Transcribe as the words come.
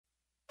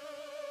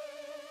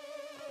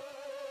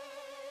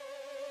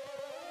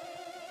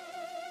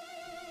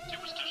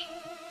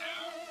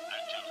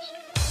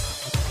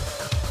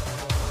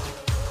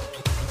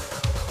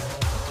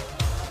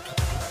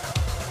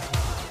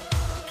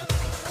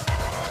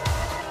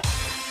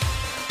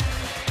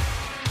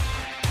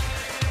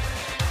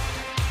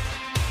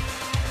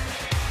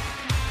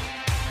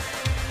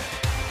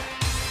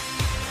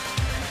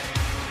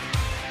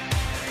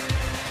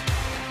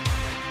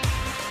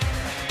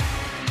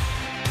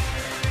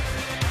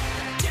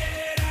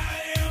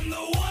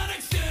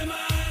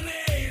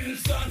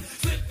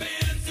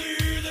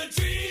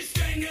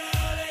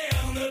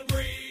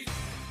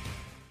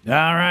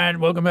All right,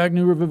 welcome back,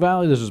 New River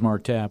Valley. This is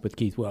Mark Tapp with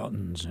Keith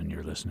Weltons, and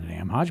you're listening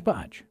to Hodge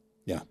Podge.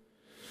 Yeah,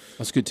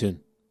 that's a good tune.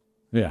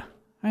 Yeah,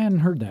 I hadn't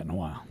heard that in a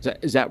while.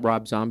 Is that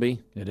Rob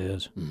Zombie? It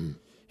is. Mm-hmm.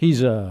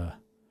 He's a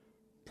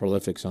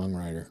prolific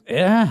songwriter.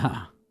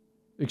 Yeah,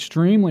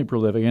 extremely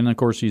prolific, and of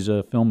course he's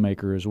a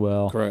filmmaker as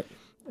well. Correct.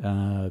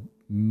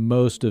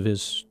 Most of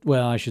his,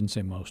 well, I shouldn't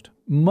say most.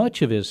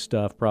 Much of his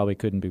stuff probably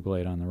couldn't be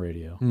played on the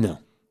radio. No,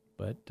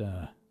 but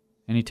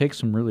and he takes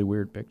some really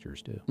weird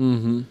pictures too.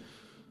 Mm-hmm.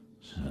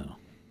 So,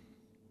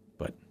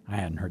 but I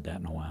hadn't heard that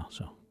in a while.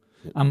 So,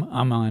 I'm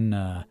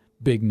on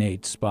Big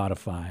Nate's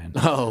Spotify. And,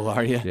 oh,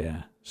 are you?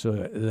 Yeah. So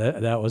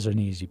that was an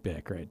easy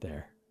pick right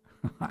there.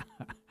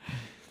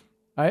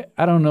 I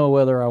don't know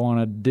whether I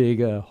want to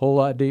dig a whole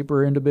lot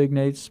deeper into Big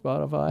Nate's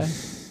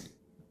Spotify.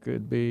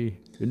 Could be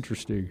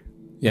interesting.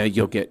 Yeah,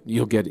 you'll get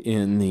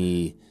in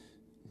the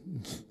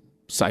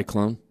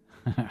cyclone.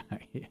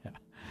 Yeah.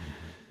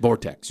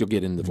 Vortex. You'll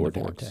get in the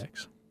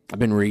vortex. I've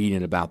been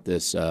reading about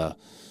this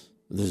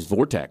this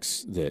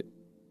vortex that.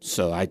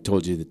 So I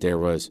told you that there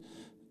was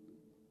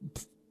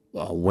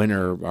a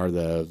winter, or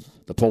the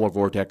polar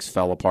vortex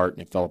fell apart,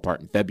 and it fell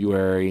apart in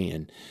February.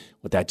 And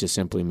what that just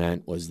simply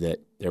meant was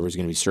that there was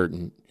going to be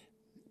certain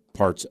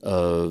parts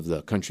of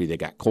the country that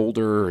got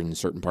colder and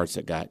certain parts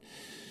that got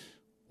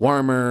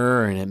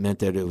warmer, and it meant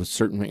that it was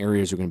certain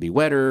areas were going to be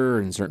wetter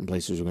and certain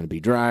places were going to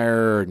be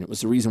drier. And it was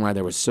the reason why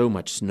there was so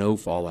much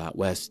snowfall out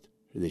west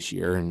this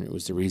year, and it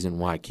was the reason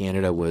why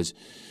Canada was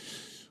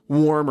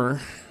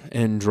warmer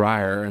and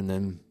drier. And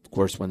then, of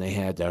course, when they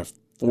had the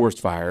forest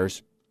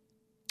fires,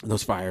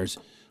 those fires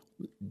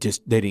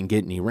they didn't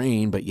get any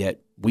rain, but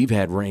yet we've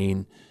had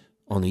rain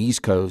on the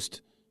East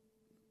Coast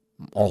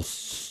we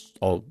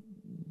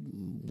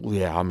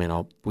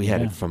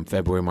had it from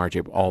February, March,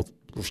 April,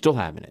 we're still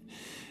having it.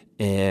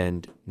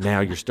 And now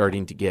you're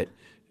starting to get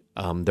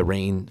the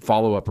rain,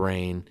 follow-up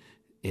rain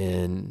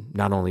in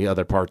not only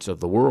other parts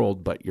of the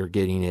world, but you're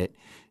getting it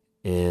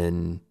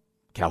in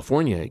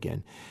California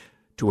again,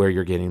 to where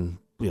you're getting,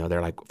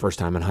 they're like first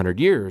time in 100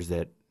 years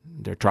that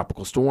their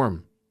tropical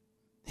storm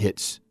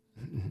hits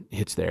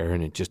there,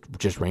 and it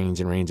just rains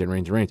and rains and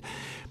rains and rains.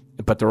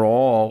 But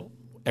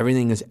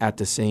everything is at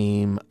the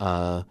same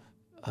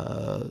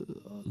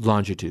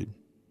longitude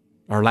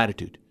or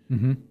latitude,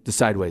 mm-hmm. the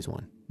sideways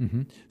one.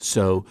 Mm-hmm.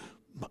 So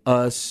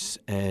us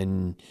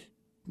and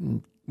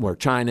where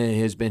China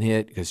has been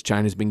hit, because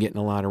China's been getting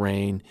a lot of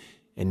rain,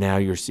 and now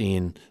you're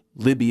seeing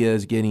Libya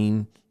is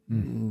getting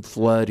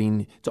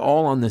flooding. It's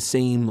all on the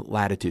same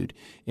latitude,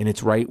 and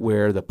it's right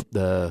where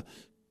the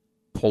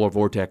polar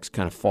vortex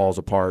kind of falls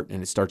apart,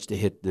 and it starts to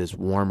hit this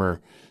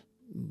warmer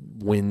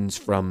winds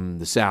from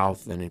the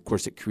south, and of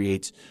course it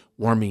creates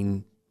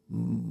warming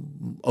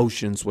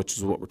oceans, which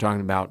is what we're talking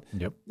about.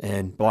 Yep.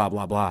 And blah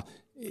blah blah.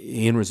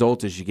 The end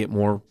result is you get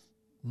more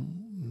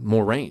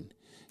rain.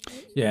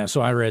 Yeah.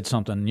 So I read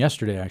something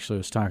yesterday. Actually, it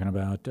was talking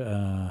about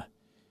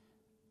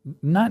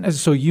not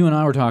so you and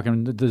I were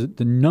talking.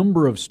 The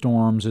number of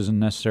storms isn't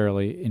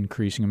necessarily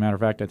increasing. As a matter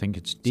of fact, I think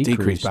it's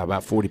decreased by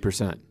about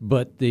 40%.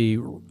 But the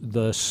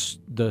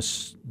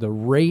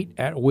rate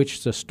at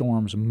which the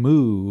storms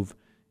move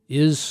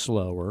is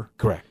slower.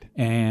 Correct.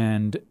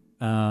 And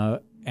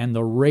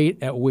the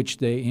rate at which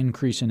they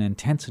increase in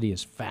intensity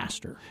is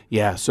faster.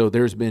 Yeah. So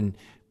there's been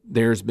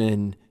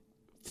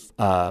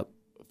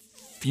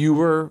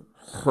fewer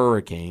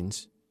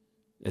hurricanes,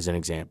 as an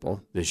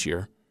example, this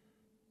year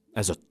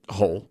as a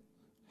whole.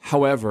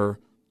 However,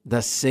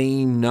 the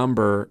same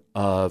number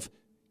of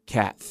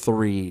Cat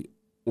 3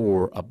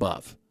 or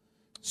above.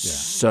 Yeah.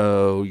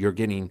 So you're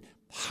getting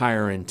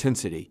higher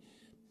intensity.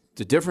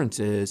 The difference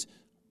is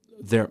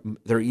they're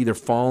either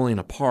falling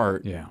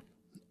apart,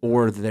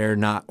 or they're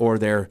not, or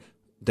they're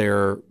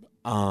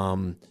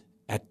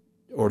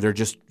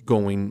just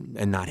going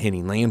and not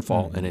hitting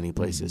landfall mm-hmm. in any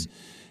places.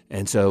 Mm-hmm.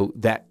 And so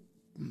that,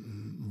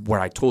 where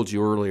I told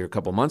you earlier a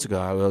couple of months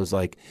ago, I was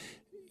like,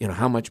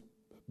 how much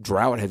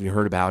drought have you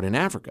heard about in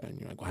Africa? And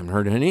you're like, well, I haven't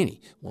heard of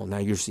any. Well, now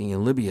you're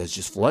seeing Libya is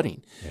just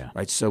flooding,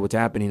 right? So what's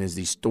happening is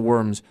these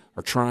storms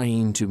are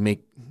trying to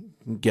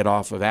get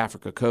off of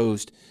Africa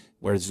coast,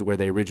 where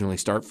they originally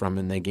start from,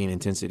 and they gain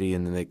intensity,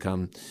 and then they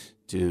come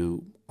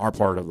to our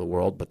part of the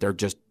world, but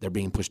they're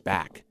being pushed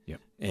back. Yep.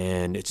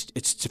 And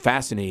it's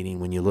fascinating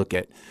when you look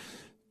at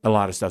a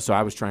lot of stuff. So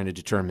I was trying to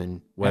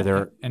determine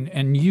whether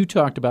and you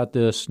talked about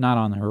this not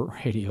on the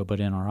radio but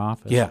in our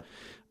office. Yeah.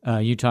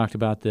 You talked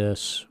about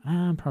this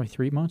probably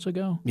 3 months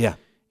ago. Yeah.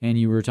 And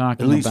you were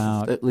talking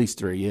about at least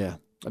 3. Yeah.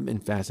 I've been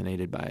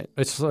fascinated by it.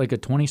 It's like a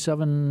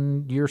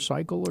 27-year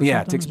cycle or something?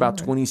 Yeah, it takes about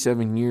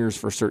 27 years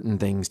for certain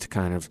things to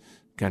kind of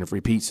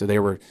repeat. So they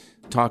were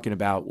talking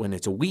about when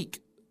it's a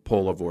weak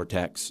polar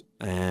vortex,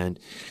 and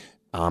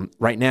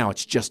right now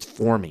it's just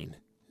forming.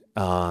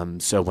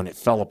 So when it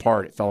fell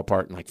apart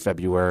in like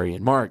February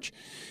and March.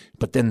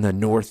 But then the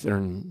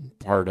northern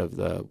part of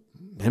the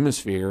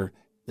hemisphere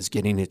is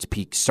getting its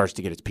peak, starts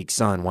to get its peak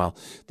sun. Well,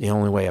 the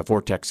only way a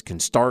vortex can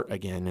start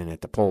again and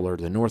at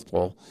the North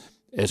Pole,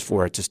 is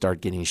for it to start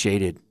getting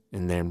shaded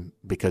And then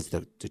because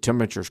the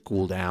temperatures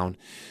cool down,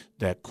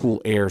 that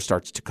cool air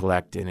starts to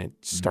collect and it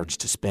starts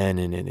to spin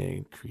and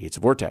it creates a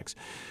vortex.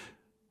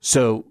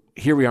 So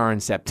here we are in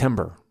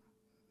September.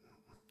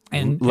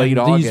 And late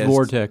these August.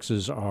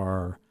 vortexes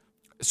are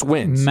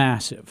winds.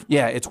 massive.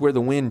 Yeah, it's where the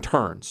wind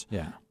turns.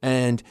 Yeah.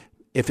 And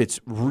if it's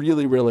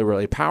really, really,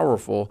 really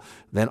powerful,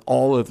 then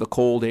all of the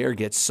cold air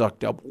gets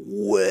sucked up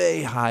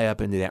way high up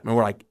into the atmosphere.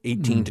 We're like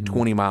 18 to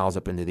 20 miles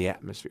up into the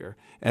atmosphere.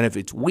 And if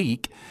it's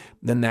weak,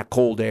 then that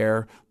cold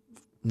air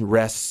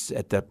rests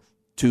at the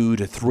 2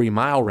 to 3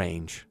 mile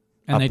range.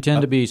 And they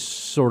tend to be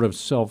sort of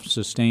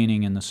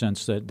self-sustaining in the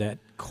sense that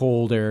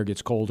cold air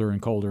gets colder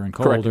and colder and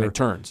colder. Correct, and it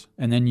turns.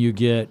 And then you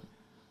get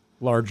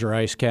larger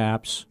ice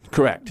caps.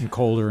 Correct. And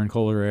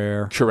colder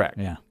air. Correct.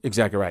 Yeah.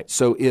 Exactly right.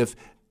 So if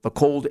the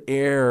cold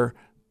air,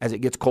 as it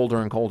gets colder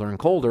and colder and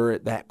colder,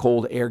 that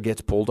cold air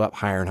gets pulled up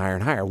higher and higher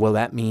and higher. Well,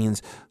 that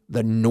means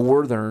the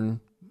northern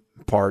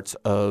parts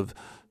of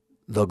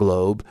the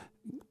globe,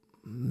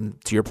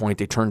 to your point,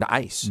 they turn to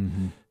ice.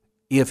 Mm-hmm.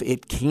 If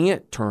it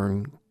can't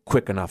turn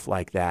quick enough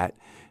like that,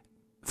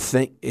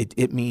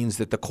 it means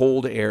that the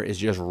cold air is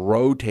just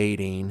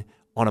rotating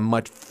on a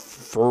much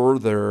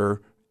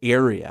further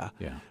area.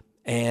 Yeah.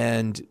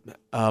 And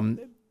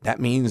that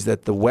means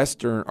that the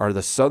western or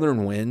the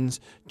southern winds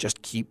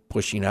just keep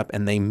pushing up,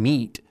 and they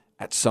meet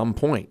at some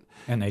point.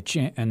 And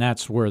and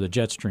that's where the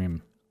jet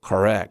stream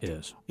correct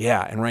is.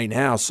 Yeah, and right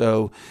now,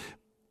 so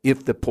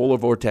if the polar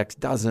vortex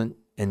doesn't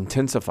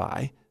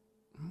intensify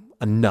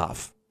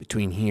enough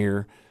between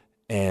here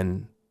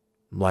and,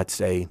 let's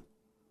say,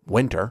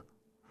 winter,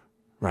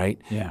 right?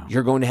 Yeah.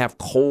 You're going to have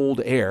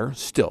cold air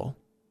still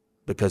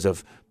because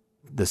of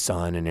the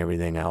sun and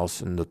everything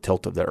else and the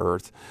tilt of the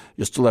earth.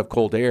 You'll still have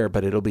cold air,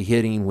 but it'll be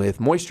hitting with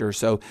moisture.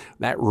 So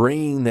that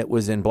rain that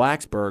was in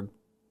Blacksburg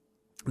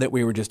that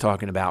we were just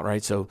talking about,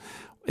 right? So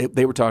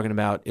they were talking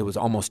about it was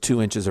almost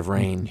 2 inches of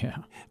rain. Yeah.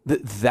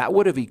 That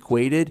would have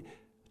equated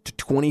to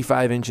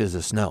 25 inches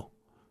of snow.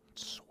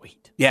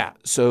 Sweet. Yeah.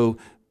 So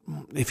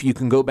if you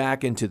can go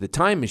back into the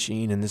time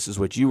machine, and this is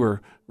what you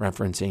were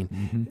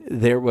referencing,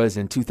 there was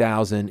in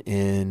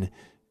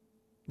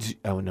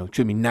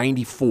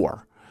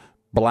 94,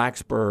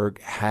 Blacksburg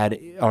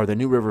the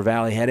New River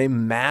Valley had a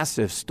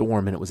massive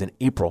storm, and it was in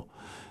April.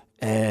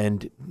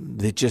 And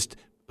it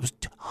was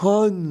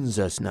tons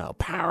of snow.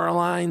 Power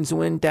lines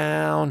went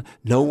down.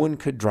 No one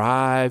could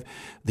drive.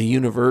 The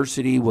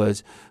university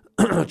was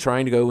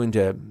trying to go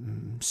into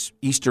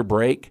Easter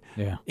break,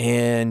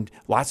 and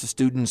lots of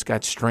students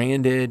got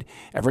stranded.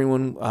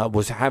 Everyone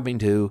was having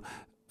to,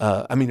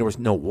 there was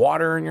no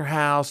water in your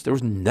house. There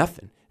was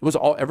nothing. It was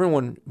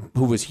everyone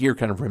who was here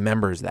kind of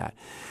remembers that.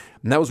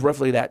 And that was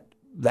roughly that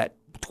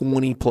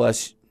 20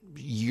 plus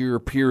year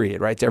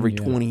period, right? It's every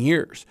 20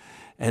 years.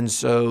 And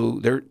so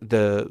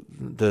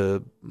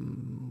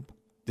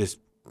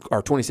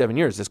our 27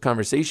 years, this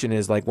conversation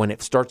is like when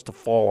it starts to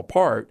fall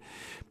apart,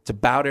 it's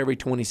about every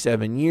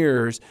 27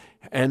 years,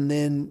 and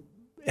then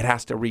it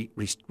has to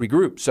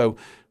regroup. So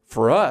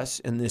for us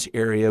in this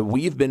area,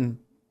 we've been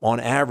on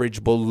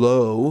average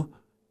below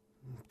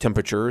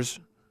temperatures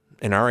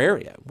in our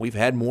area. We've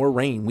had more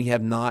rain. We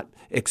have not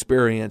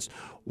experienced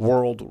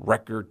world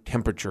record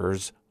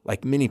temperatures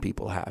like many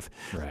people have.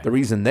 Right. The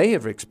reason they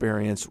have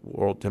experienced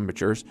world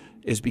temperatures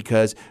is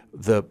because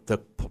the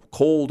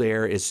cold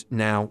air is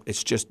now,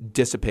 it's just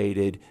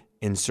dissipated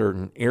in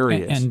certain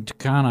areas. And to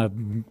kind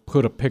of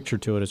put a picture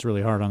to it, it's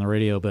really hard on the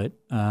radio, but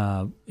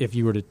if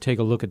you were to take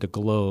a look at the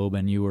globe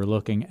and you were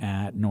looking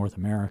at North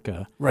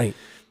America, right?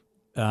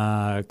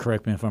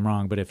 Correct me if I'm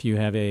wrong, but if you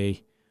have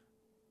a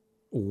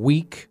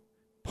weak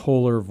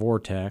polar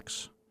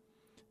vortex,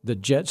 the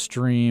jet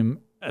stream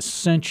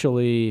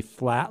essentially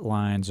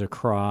flatlines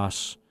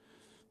across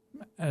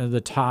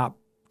the top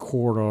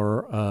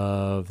quarter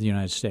of the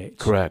United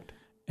States. Correct.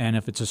 And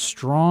if it's a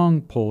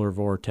strong polar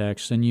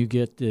vortex, then you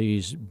get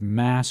these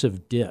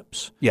massive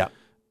dips. Yeah.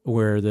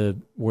 Where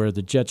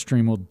the jet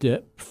stream will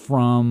dip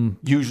from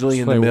usually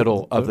in the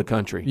middle of the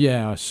country.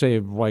 Yeah, say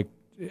like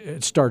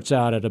it starts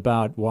out at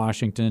about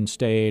Washington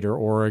State or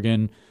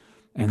Oregon,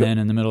 and then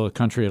in the middle of the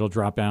country it'll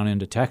drop down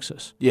into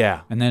Texas.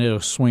 Yeah. And then it'll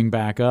swing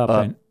back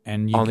up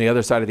and you on the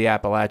other side of the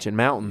Appalachian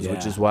Mountains,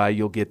 which is why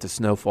you'll get the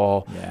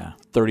snowfall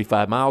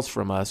 35 miles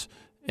from us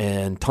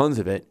and tons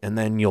of it, and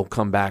then you'll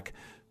come back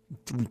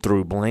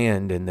through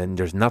Bland and then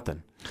there's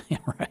nothing. Yeah,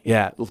 right.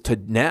 Yeah, to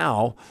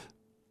now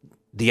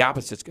the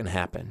opposite's going to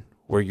happen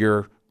where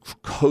your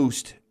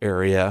coast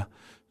area,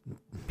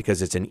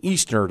 because it's an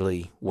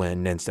easterly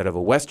wind instead of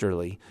a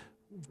westerly,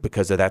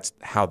 because that's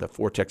how the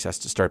vortex has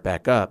to start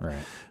back up,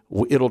 right.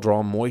 It'll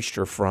draw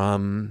moisture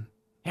from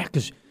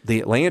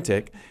the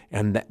Atlantic,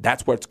 and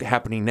that's what's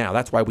happening now.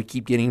 That's why we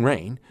keep getting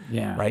rain,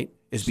 right,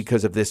 is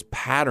because of this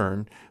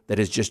pattern that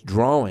is just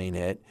drawing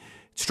it.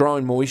 It's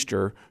drawing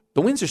moisture.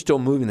 The winds are still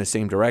moving the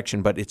same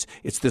direction, but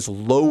it's this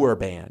lower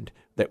band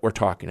that we're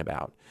talking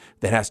about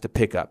that has to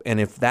pick up. And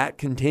if that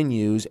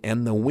continues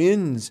and the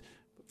winds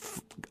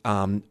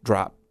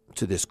drop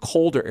to this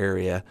colder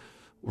area,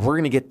 we're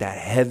going to get that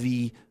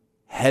heavy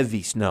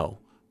snow,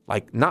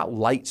 like not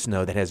light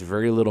snow that has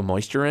very little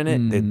moisture in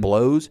it that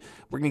blows.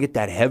 We're going to get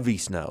that heavy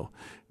snow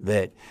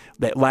that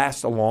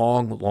lasts a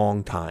long,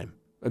 long time.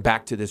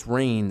 Back to this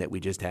rain that we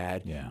just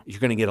had. Yeah. You're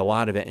going to get a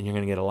lot of it, and you're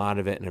going to get a lot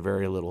of it in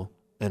very little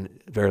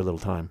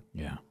time.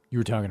 Yeah. You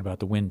were talking about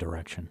the wind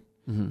direction.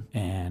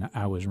 And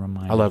I was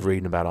reminded. I love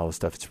reading about all this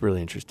stuff. It's really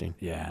interesting.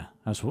 Yeah.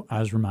 I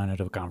was reminded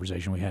of a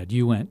conversation we had.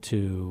 You went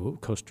to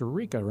Costa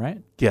Rica,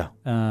 right? Yeah.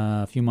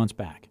 A few months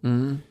back.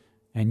 Mm-hmm.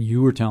 And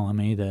you were telling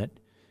me that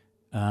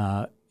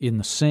in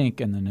the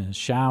sink and then in the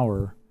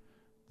shower,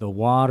 the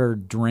water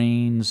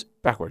drains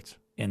backwards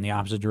in the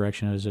opposite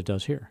direction as it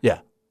does here. Yeah.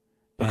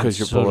 Because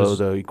you're below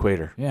the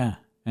equator. Yeah.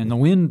 And the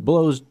wind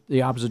blows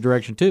the opposite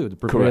direction too. The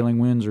prevailing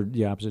winds are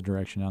the opposite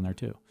direction down there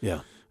too.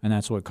 Yeah. And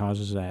that's what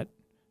causes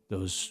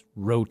those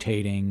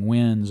rotating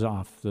winds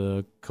off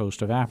the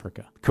coast of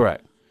Africa.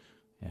 Correct.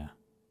 Yeah.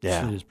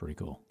 Yeah. It is pretty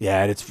cool.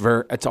 Yeah, it's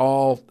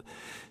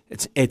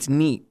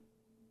neat.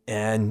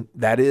 And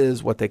that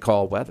is what they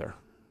call weather.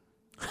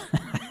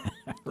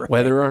 Right.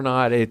 Whether or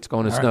not it's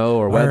going to snow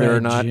or whether or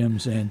not Jim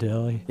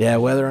Santelli. Yeah,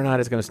 whether or not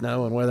it's going to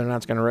snow and whether or not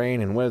it's going to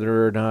rain and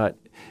whether or not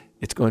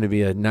it's going to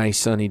be a nice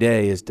sunny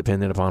day is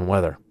dependent upon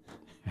weather.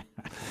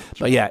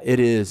 But yeah, it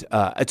is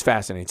it's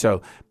fascinating.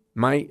 So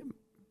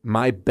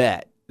my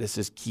bet, this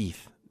is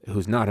Keith,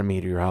 who's not a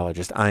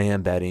meteorologist. I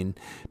am betting,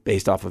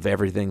 based off of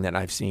everything that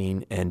I've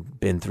seen and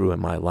been through in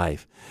my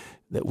life,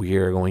 that we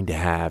are going to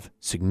have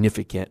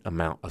significant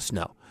amount of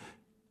snow.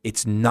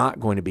 It's not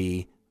going to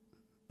be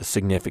a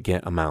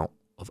significant amount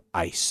of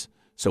ice.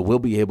 So we'll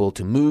be able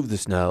to move the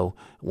snow.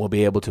 We'll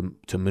be able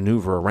to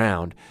maneuver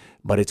around,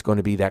 but it's going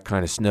to be that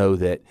kind of snow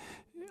that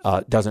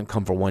doesn't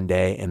come for one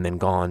day and then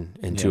gone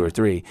in 2 or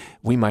 3.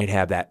 We might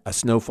have a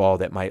snowfall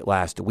that might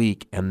last a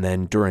week, and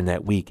then during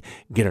that week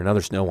get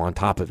another snow on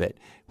top of it,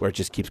 where it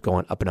just keeps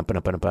going up and up and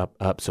up and up and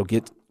up. So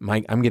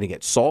I'm going to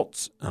get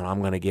salts, and I'm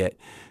going to get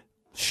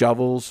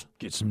shovels.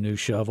 Get some new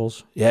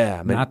shovels.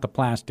 Yeah, not the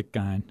plastic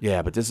kind.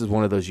 Yeah, but this is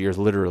one of those years,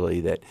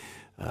 literally, that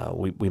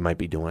we might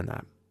be doing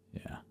that.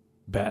 Yeah,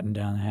 batten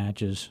down the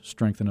hatches,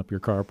 strengthen up your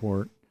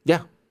carport.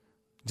 Yeah,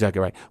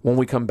 exactly right. When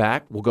we come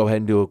back, we'll go ahead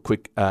and do a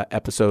quick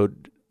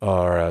episode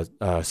or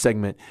a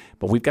segment,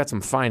 but we've got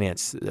some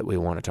finance that we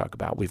want to talk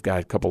about. We've got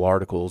a couple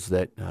articles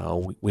that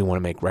we want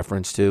to make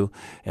reference to,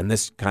 and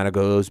this kind of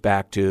goes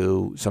back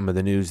to some of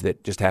the news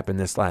that just happened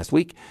this last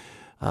week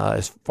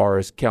as far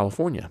as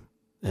California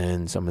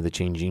and some of the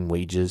changing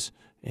wages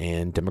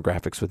and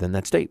demographics within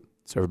that state.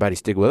 So everybody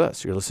stick with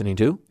us. You're listening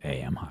to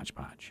AM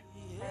Hodgepodge.